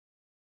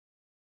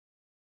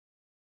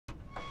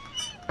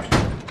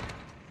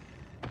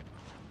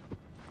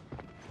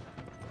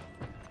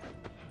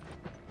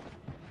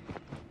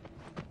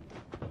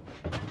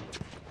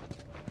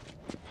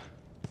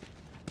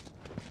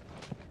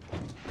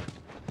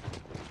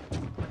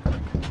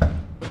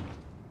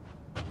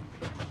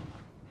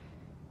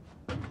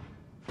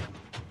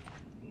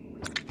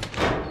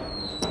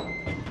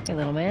Hey,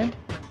 little man.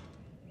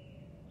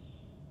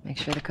 Make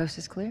sure the coast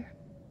is clear.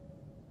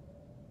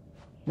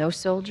 No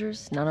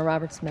soldiers, none of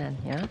Robert's men,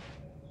 yeah?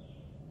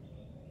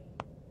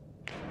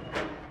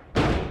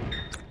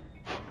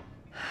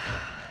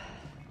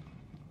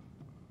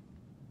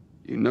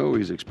 You know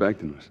he's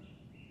expecting us.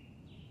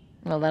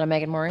 Well, that'll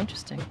make it more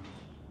interesting.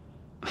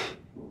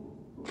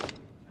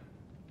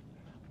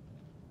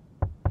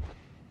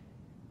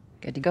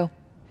 Good to go.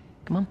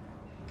 Come on.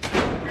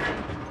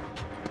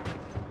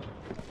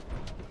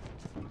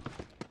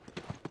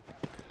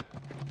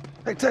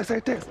 Hey, Tess, hey,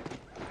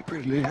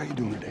 pretty lady, how you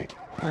doing today?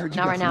 I heard you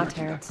Not got right some now, merch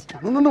you got. Terrence.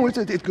 No,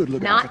 it's good.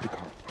 Look, I Not got the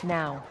car.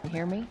 now. You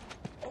hear me?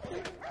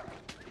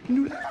 You can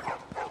do that.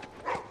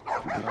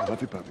 We got our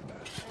Huffy Puppy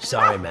back.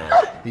 Sorry, man.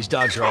 These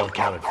dogs are all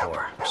accounted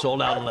for.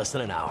 Sold out in less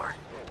than an hour.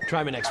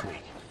 Try me next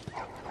week.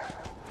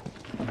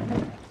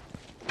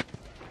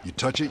 You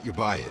touch it, you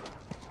buy it.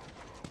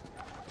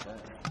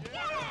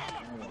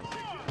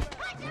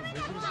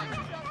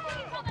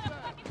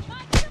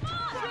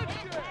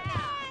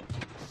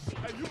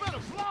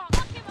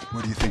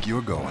 Where do you think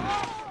you're going?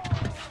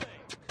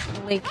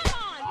 Malik,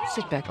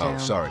 sit back down. Oh,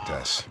 sorry,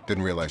 Tess.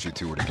 Didn't realize you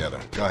two were together.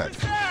 Go ahead.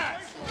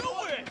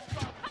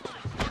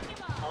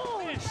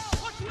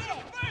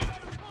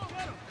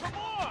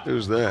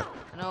 Who's that?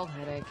 An old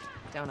headache.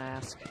 Don't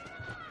ask.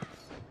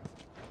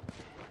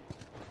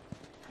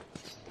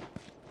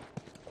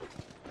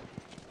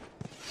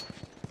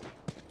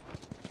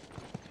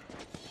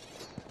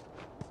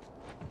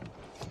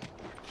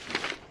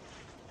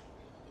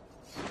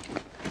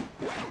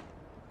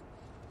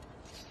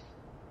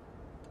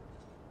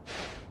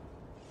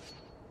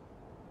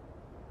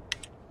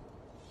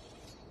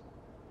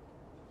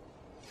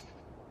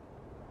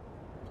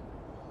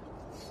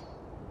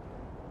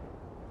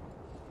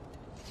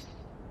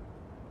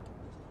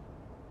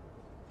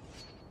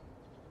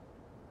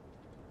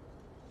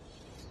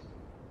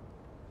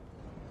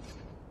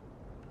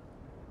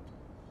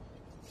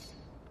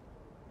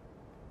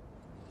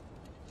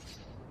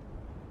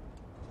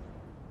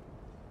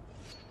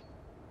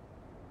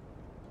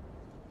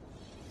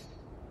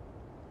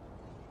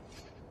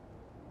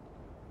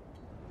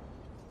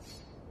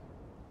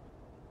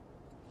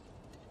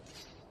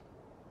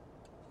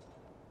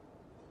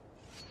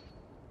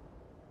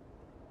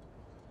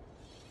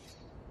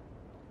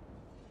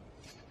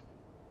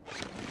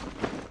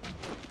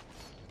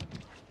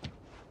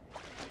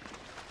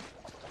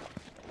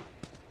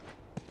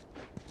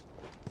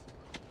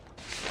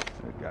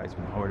 That guy's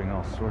been hoarding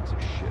all sorts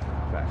of shit in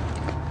the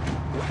factory.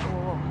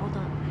 Whoa, hold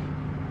on.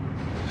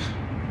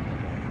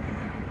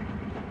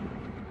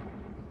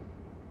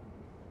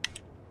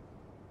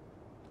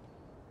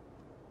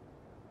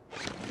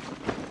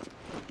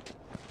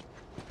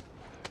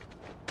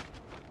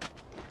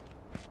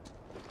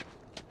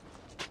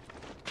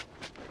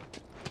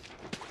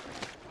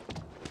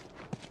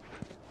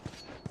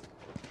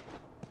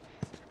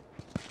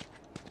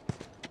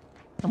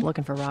 I'm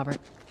looking for Robert.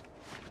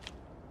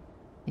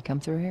 You come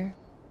through here?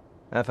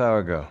 Half hour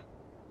ago.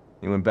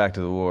 He went back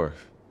to the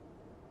wharf.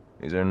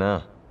 He's there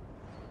now.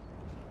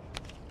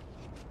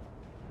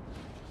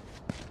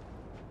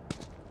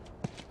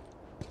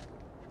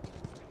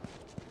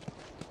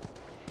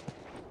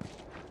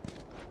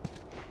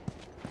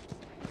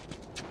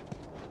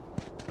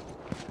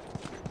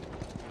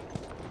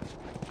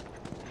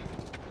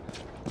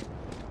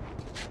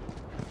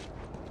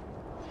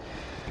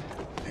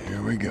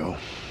 Here we go.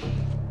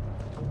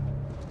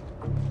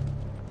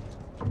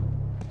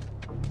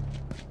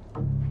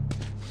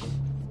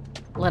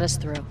 Let us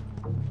through.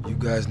 You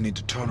guys need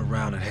to turn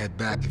around and head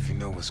back if you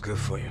know what's good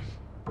for you.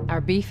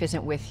 Our beef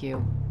isn't with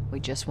you.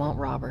 We just want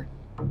Robert.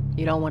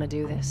 You don't want to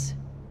do this.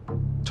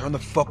 Turn the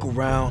fuck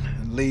around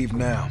and leave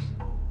now.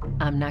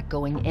 I'm not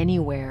going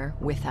anywhere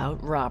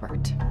without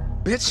Robert.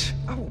 Bitch,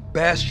 I will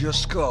bash your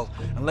skull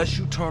unless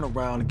you turn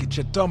around and get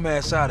your dumb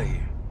ass out of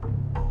here.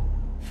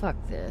 Fuck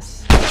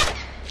this.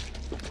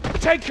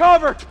 Take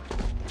cover!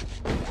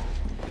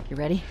 You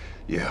ready?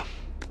 Yeah.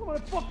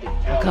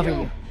 I'll cover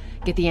you.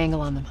 Get the angle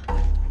on them.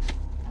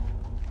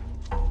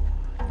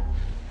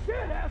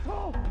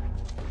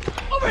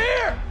 Over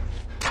here!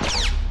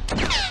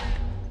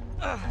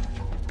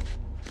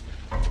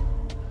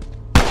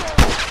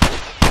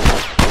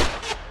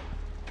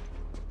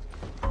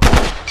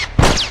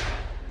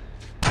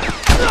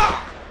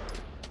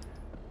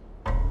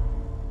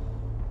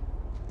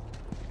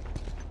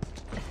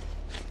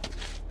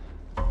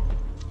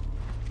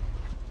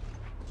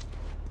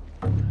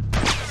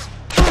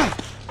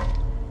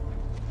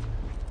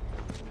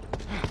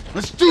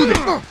 Let's do this!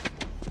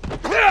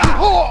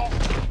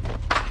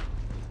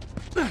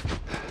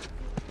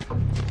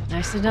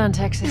 Nicely done,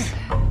 Texas.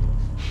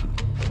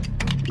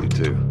 You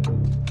too.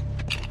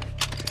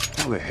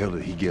 How the hell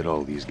did he get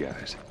all these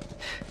guys?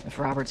 If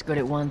Robert's good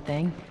at one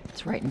thing,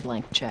 it's writing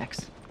blank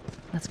checks.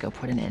 Let's go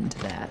put an end to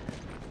that.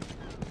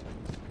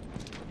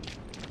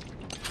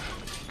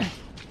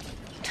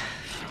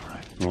 All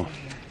right, well.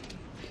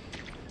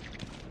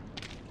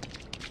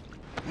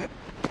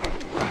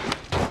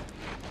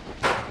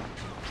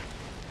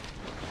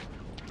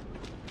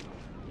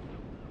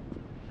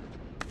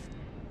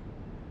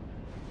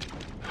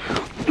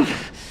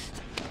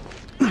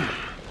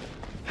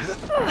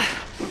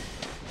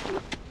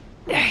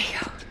 There you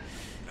go.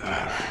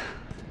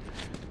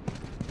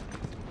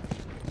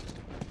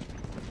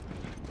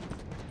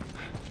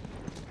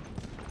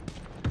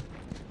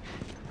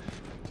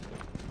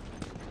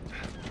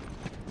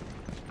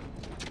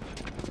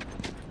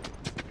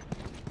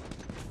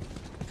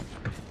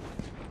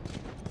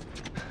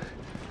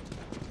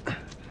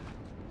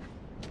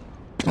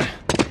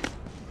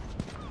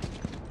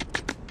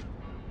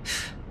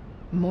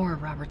 More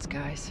of Robert's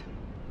guys.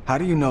 How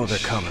do you know they're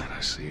coming?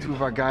 I see Two him.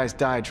 of our guys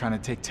died trying to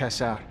take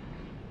Tess out.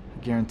 I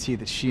guarantee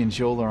that she and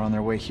Joel are on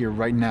their way here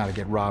right now to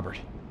get Robert.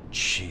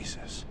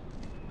 Jesus.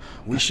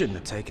 We shouldn't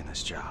have taken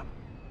this job.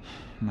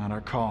 Not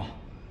our call.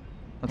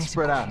 Let's Nice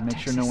spread and out and quiet,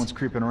 make sure no Texas. one's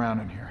creeping around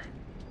in here.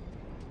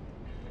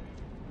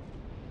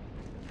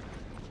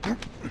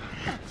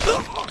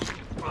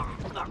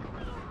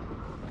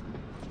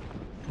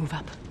 Move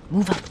up.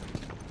 Move up.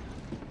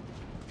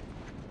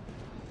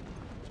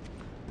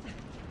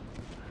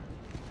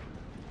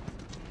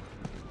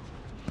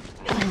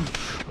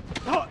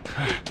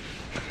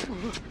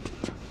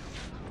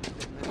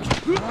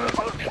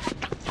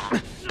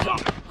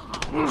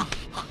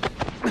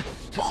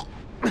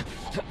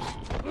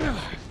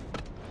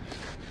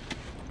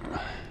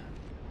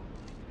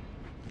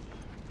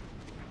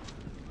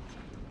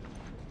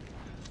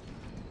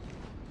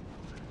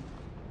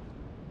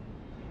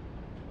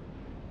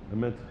 I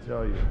meant to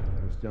tell you,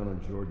 I was down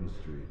on Jordan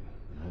Street,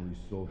 and all these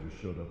soldiers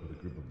showed up with a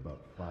group of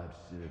about 5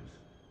 civs,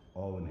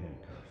 all in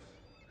handcuffs.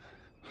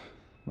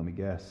 Let me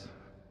guess.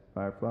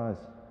 Fireflies?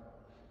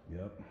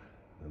 Yep.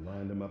 They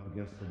lined them up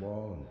against the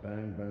wall, and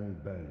bang, bang,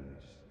 bang. They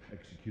just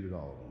executed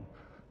all of them.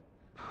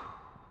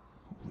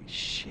 Holy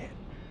shit.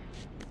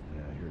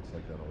 Yeah, I hear it's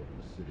like that all over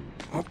the city.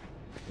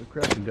 They're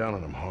crashing down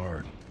on them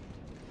hard.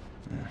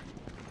 Yeah.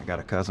 I got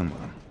a cousin with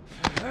them.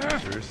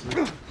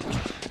 Seriously?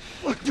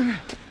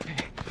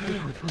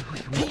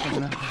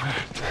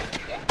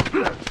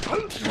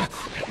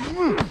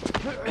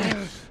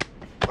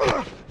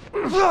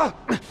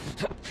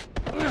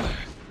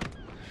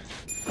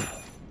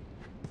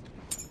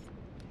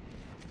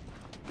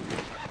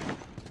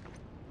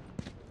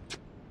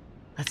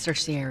 Let's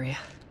search the area.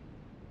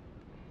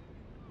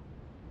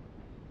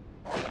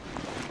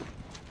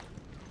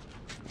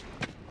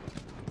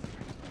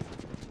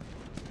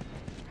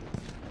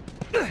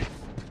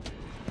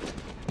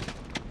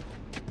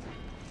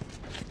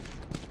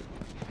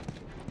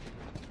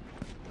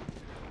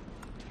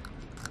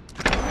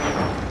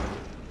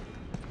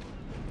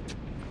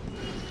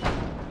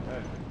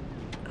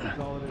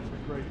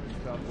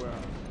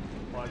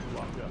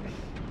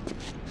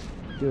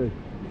 Good.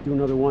 Do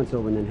another once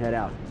over and then head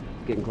out.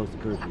 It's getting close to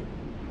curfew.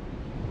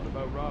 What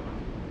about Robert?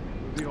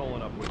 Who's he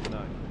holing up with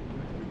tonight?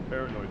 Too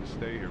paranoid to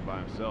stay here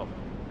by himself.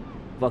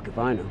 Fuck if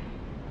I know.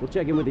 We'll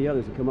check in with the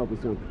others and come up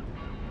with something.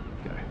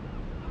 Okay.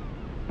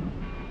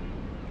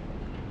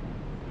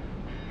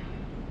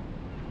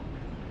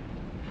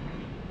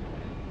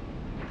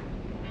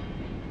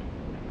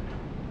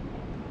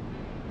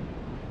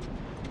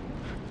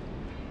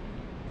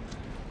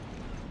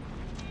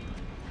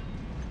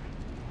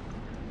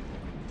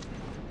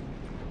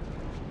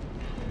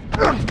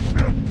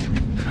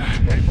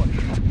 Hey, buddy.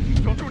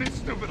 Don't do anything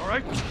stupid, all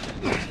right?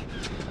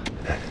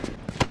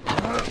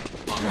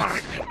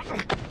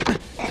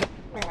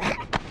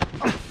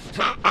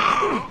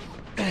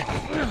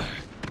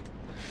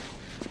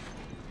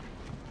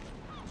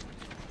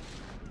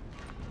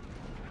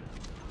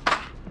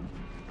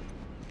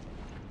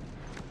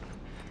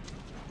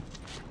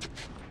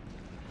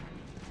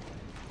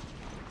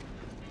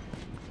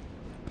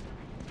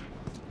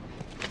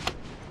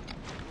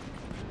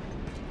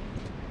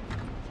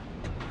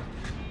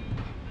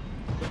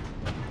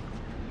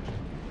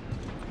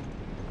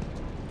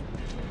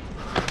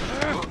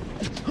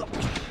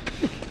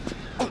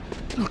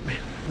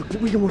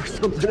 We can work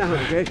something out,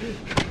 okay?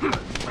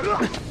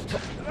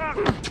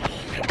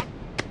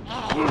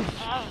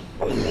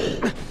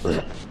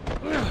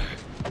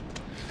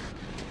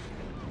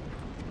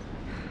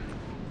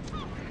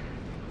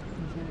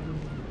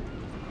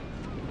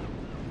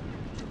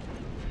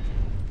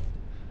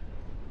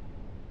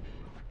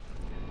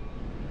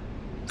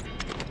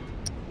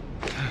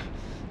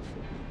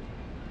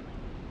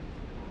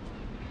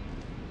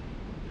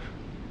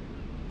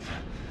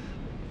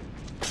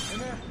 Hey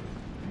man,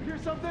 you hear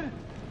something?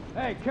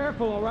 Hey,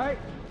 careful, all right?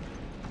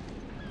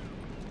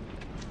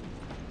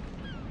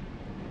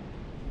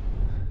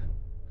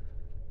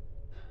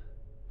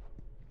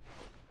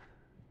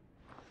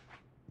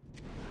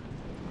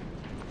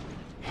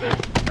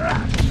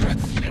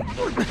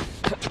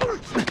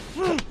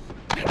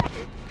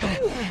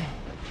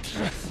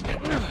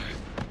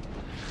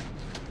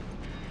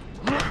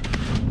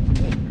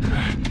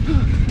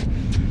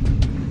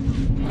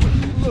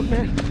 Look,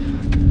 man.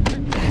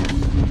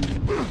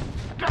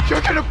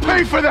 You're gonna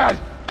pay for that!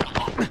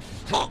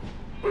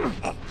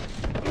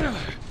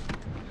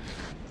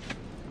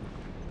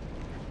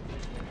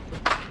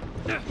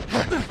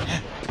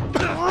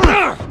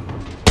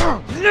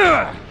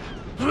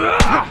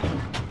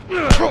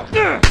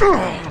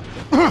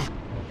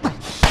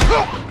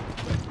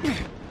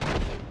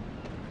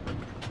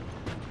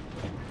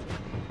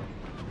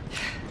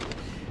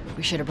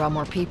 We should have brought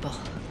more people.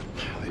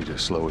 They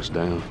just slow us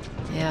down.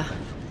 Yeah,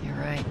 you're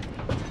right.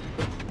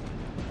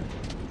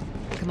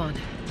 Come on,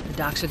 the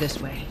docks are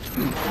this way.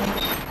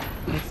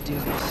 Let's do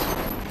this.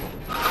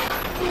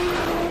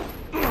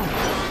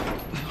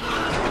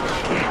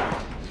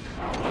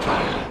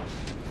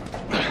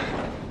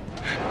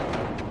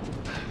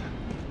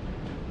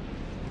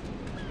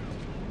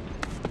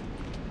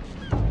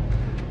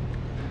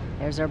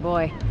 There's our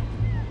boy.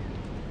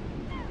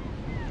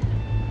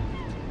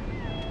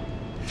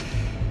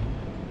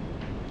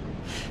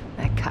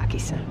 That cocky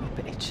son of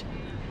a bitch.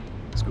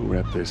 Let's go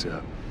wrap this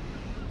up.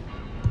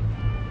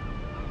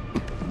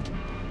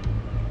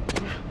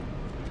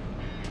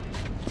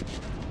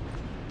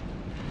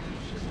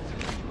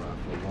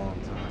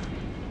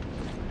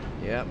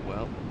 Yeah,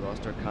 well, we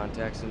lost our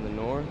contacts in the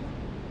north,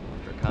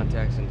 lost our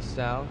contacts in the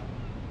south.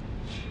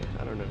 Shit,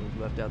 I don't know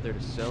who's left out there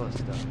to sell us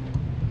stuff.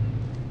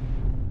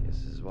 Guess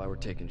this is why we're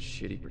taking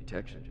shitty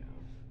protection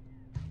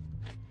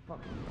jobs.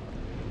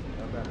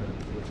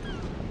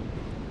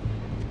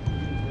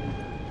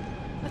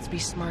 Let's be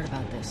smart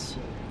about this.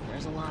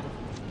 There's a lot of them.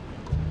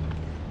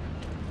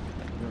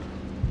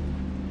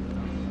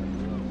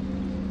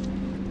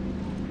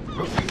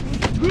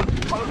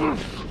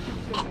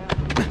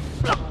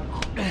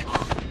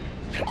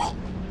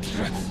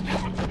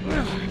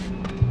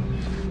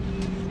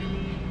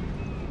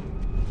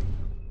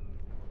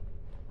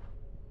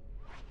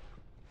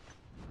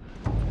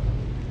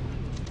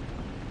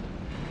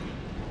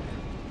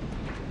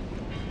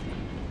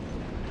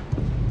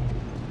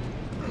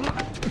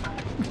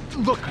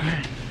 Look,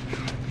 man,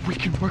 we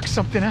can work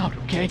something out,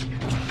 okay?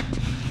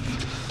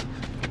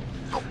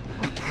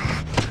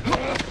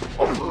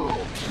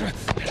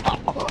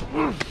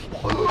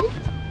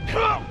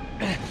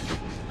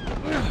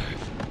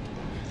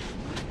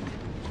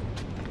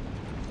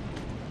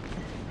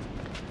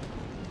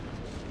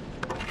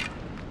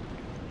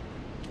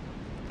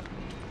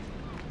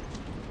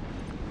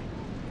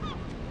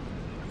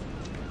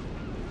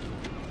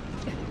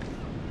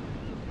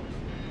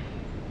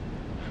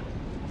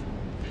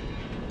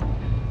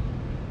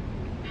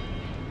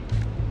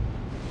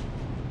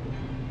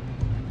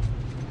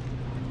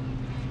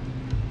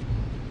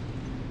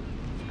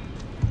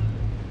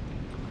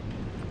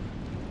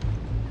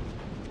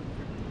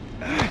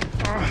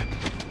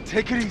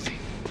 Take it easy.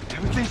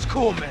 Everything's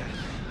cool, man.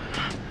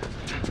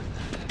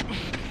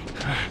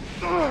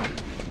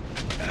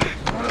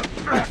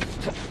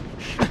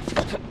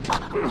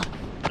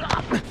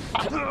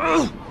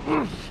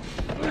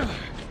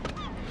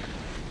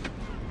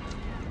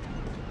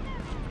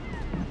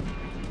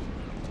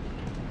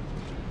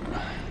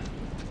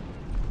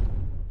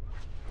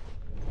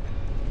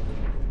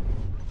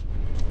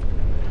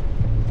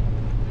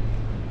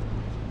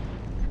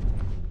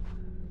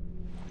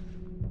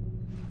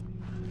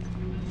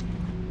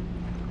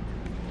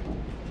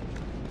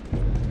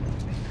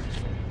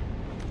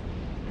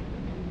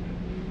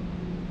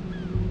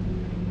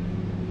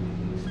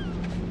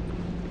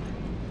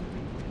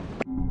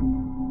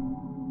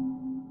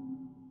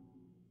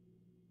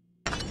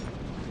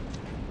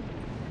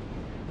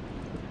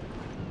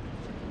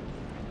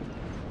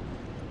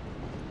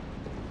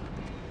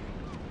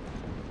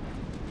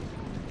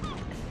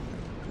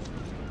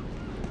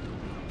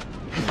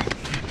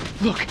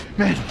 Look,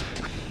 man,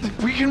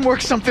 we can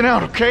work something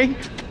out, okay?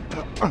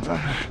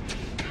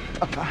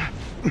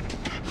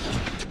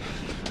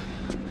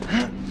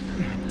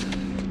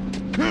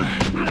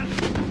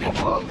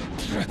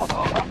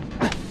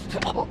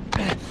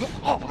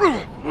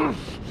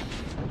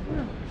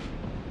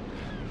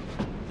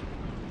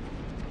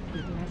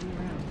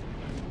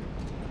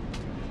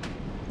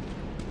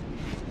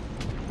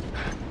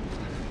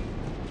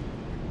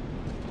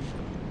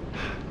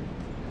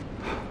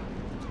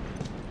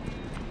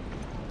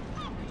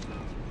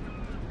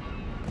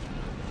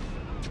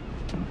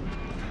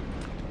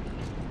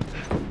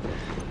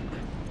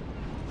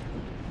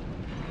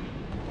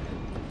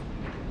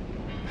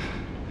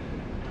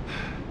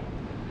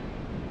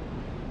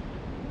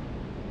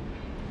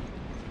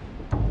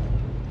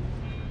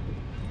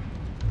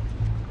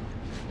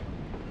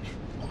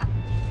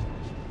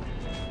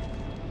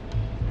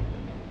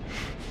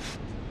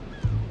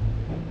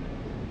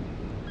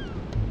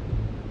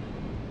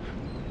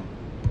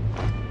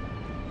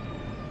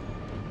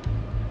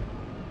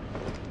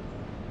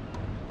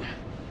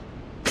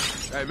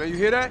 Hey, man, you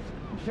hear that?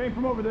 Came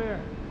from over there.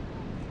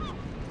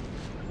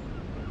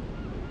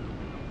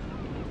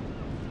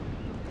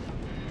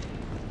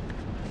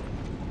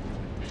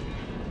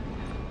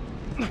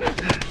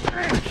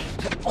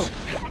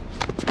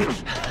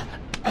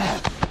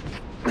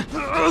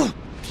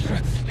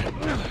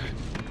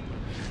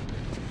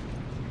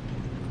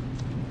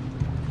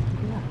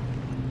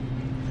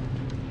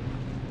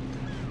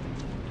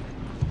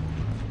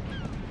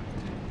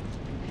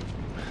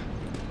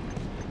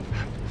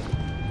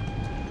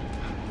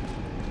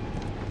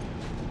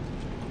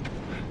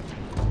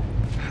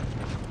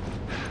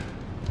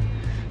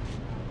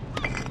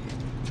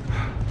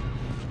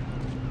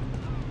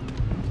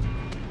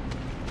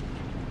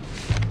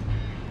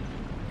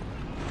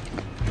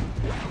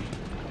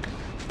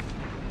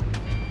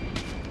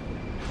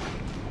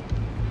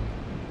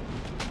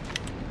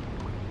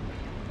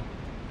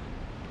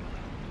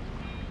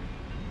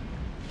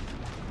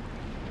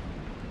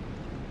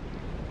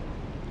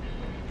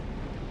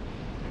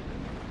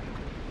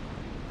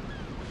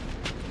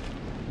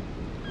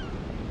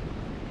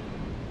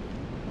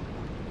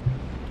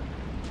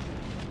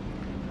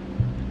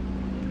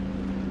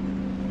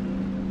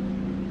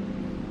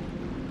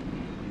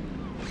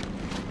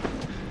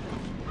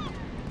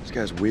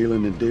 This guy's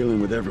wheeling and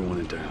dealing with everyone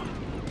in town.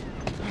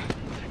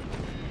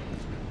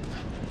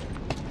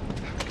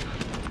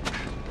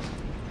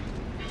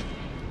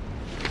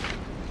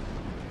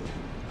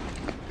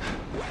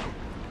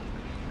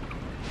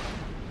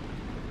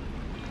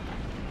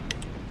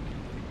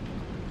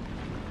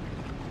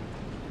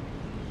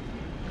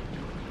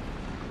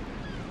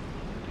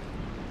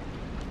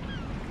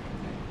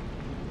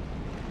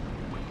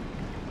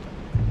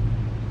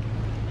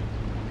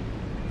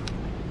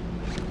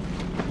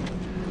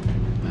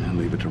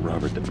 Leave it to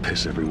Robert to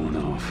piss everyone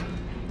off.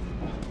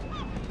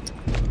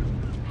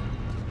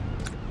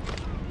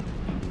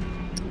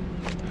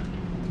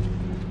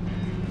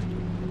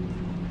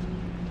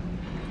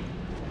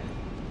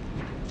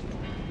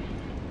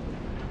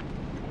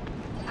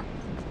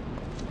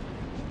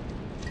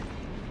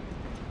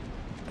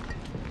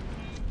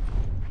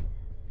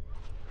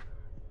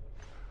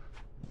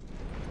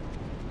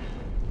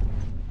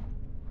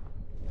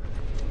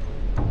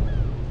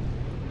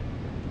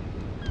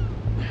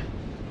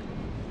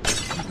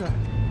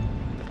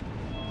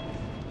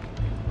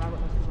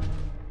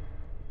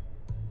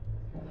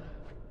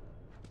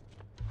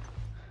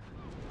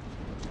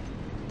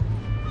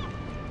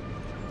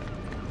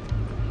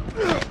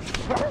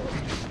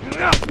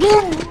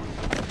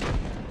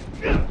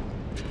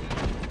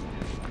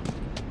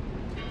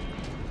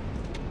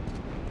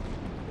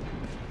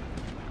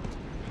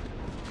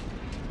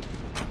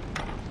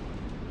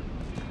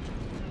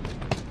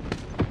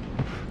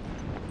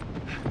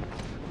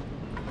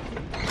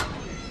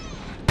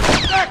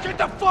 Get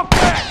the fuck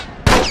back!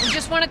 We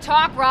just want to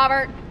talk,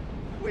 Robert.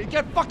 We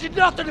got fucking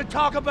nothing to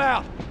talk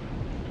about!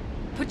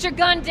 Put your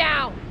gun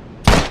down!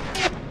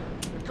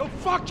 Go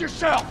fuck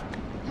yourself!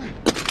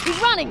 He's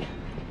running!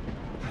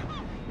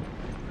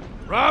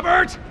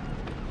 Robert!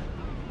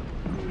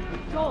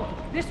 Joel,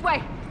 this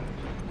way!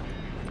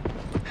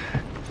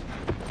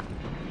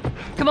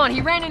 Come on,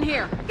 he ran in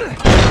here.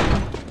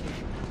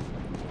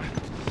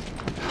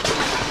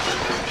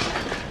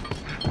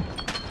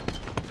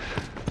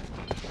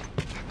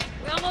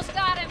 We almost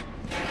got him.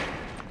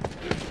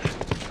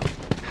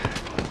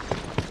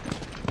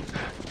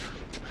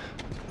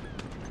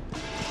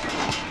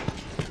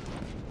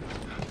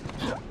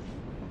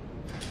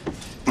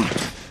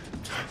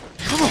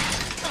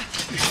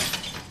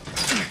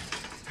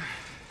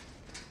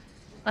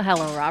 Well,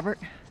 hello, Robert.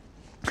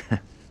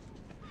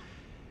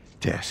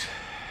 Tess.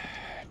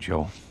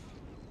 Joel.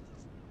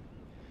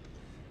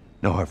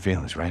 No hard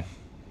feelings, right?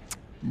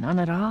 None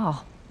at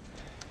all.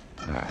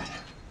 All right.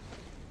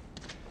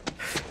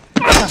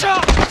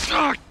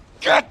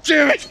 God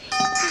damn it!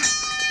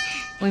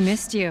 We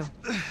missed you.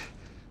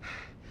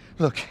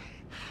 Look,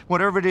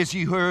 whatever it is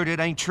you heard, it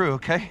ain't true,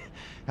 okay?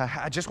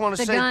 I just want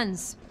to The say...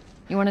 guns.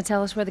 You want to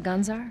tell us where the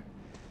guns are?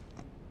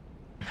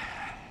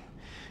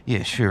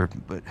 Yeah, sure,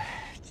 but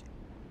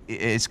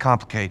it's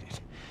complicated.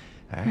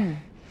 All right?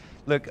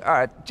 Look, all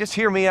right, just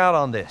hear me out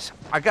on this.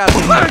 I got...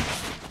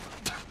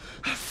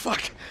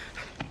 Fuck.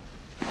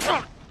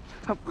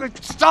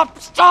 Stop!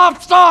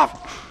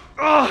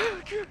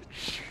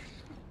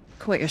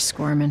 Quit your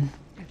squirming.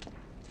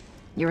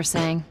 You were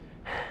saying?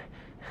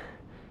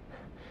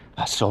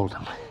 I sold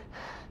him.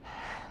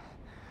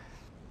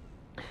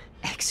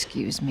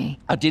 Excuse me.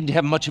 I didn't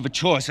have much of a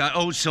choice. I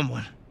owed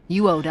someone.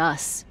 You owed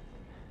us.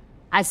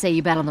 I'd say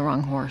you bet on the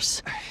wrong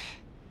horse.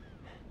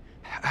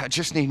 I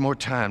just need more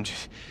time.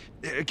 Just,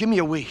 give me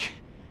a week.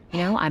 You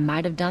know, I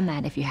might have done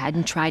that if you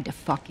hadn't tried to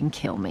fucking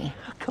kill me.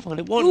 Come on,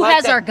 it won't Who like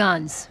has that. our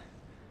guns?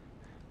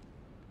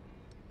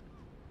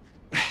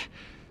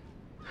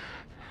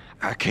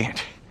 I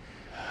can't.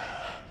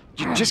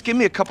 Just give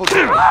me a couple...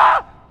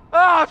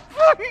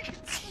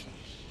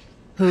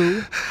 Who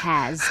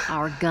has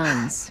our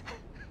guns?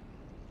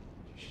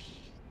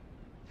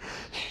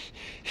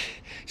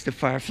 It's the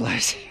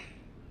Fireflies.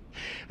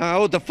 I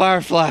owed the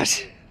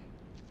Fireflies.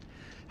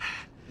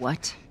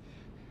 What?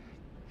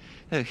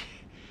 Look,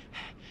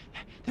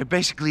 they're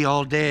basically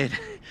all dead.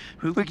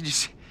 We could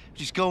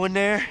just go in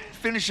there,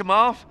 finish them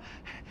off.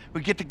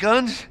 We get the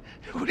guns.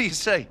 What do you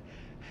say?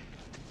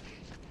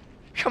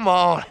 Come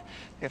on.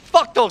 Yeah,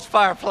 fuck those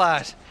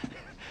Fireflies.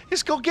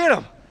 Just go get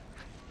them.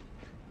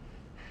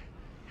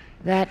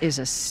 That is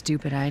a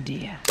stupid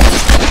idea.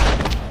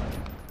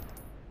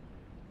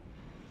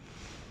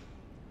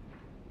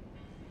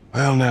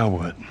 Well, now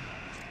what?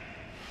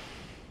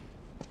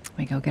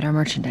 We go get our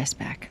merchandise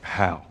back.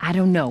 How? I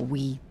don't know.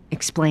 We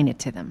explain it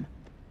to them.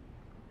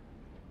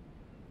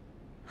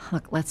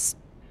 Look, let's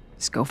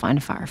just go find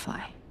a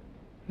Firefly.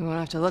 We won't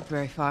have to look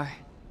very far.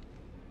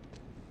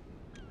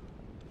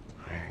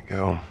 There you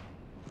go.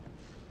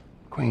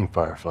 Queen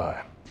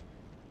Firefly.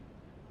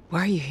 Why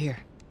are you here?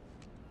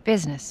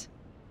 Business.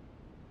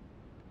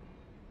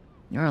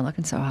 You aren't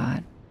looking so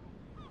hot.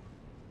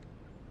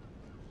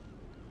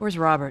 Where's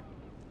Robert?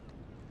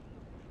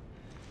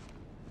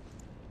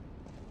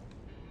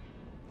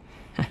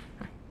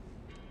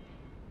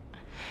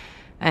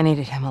 I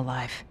needed him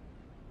alive.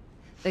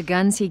 The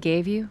guns he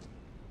gave you,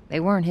 they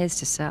weren't his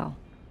to sell.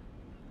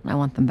 I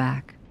want them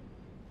back.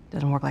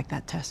 Doesn't work like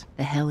that, Tess.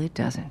 The hell it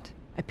doesn't.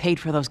 I paid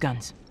for those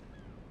guns.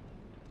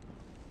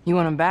 You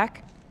want them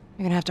back?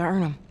 You're gonna have to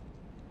earn them.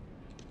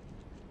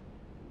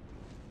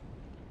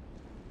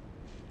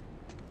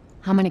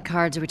 How many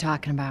cards are we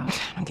talking about?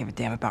 I don't give a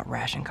damn about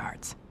ration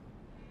cards.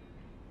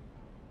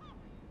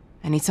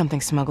 I need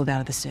something smuggled out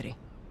of the city.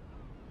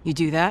 You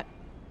do that,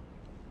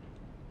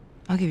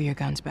 I'll give you your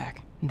guns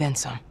back, and then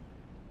some.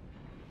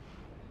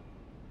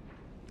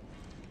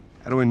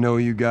 How do we know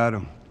you got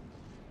them?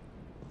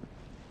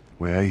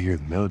 Well, I hear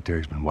the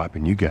military's been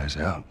wiping you guys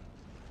out.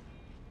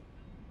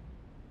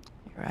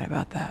 You're right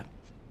about that.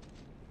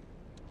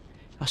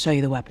 I'll show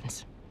you the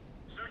weapons.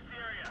 Search the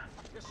area.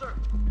 Yes, sir.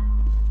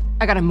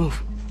 I gotta move.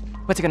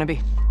 What's it gonna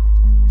be?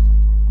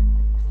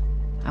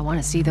 I want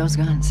to see those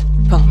guns.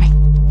 Follow me.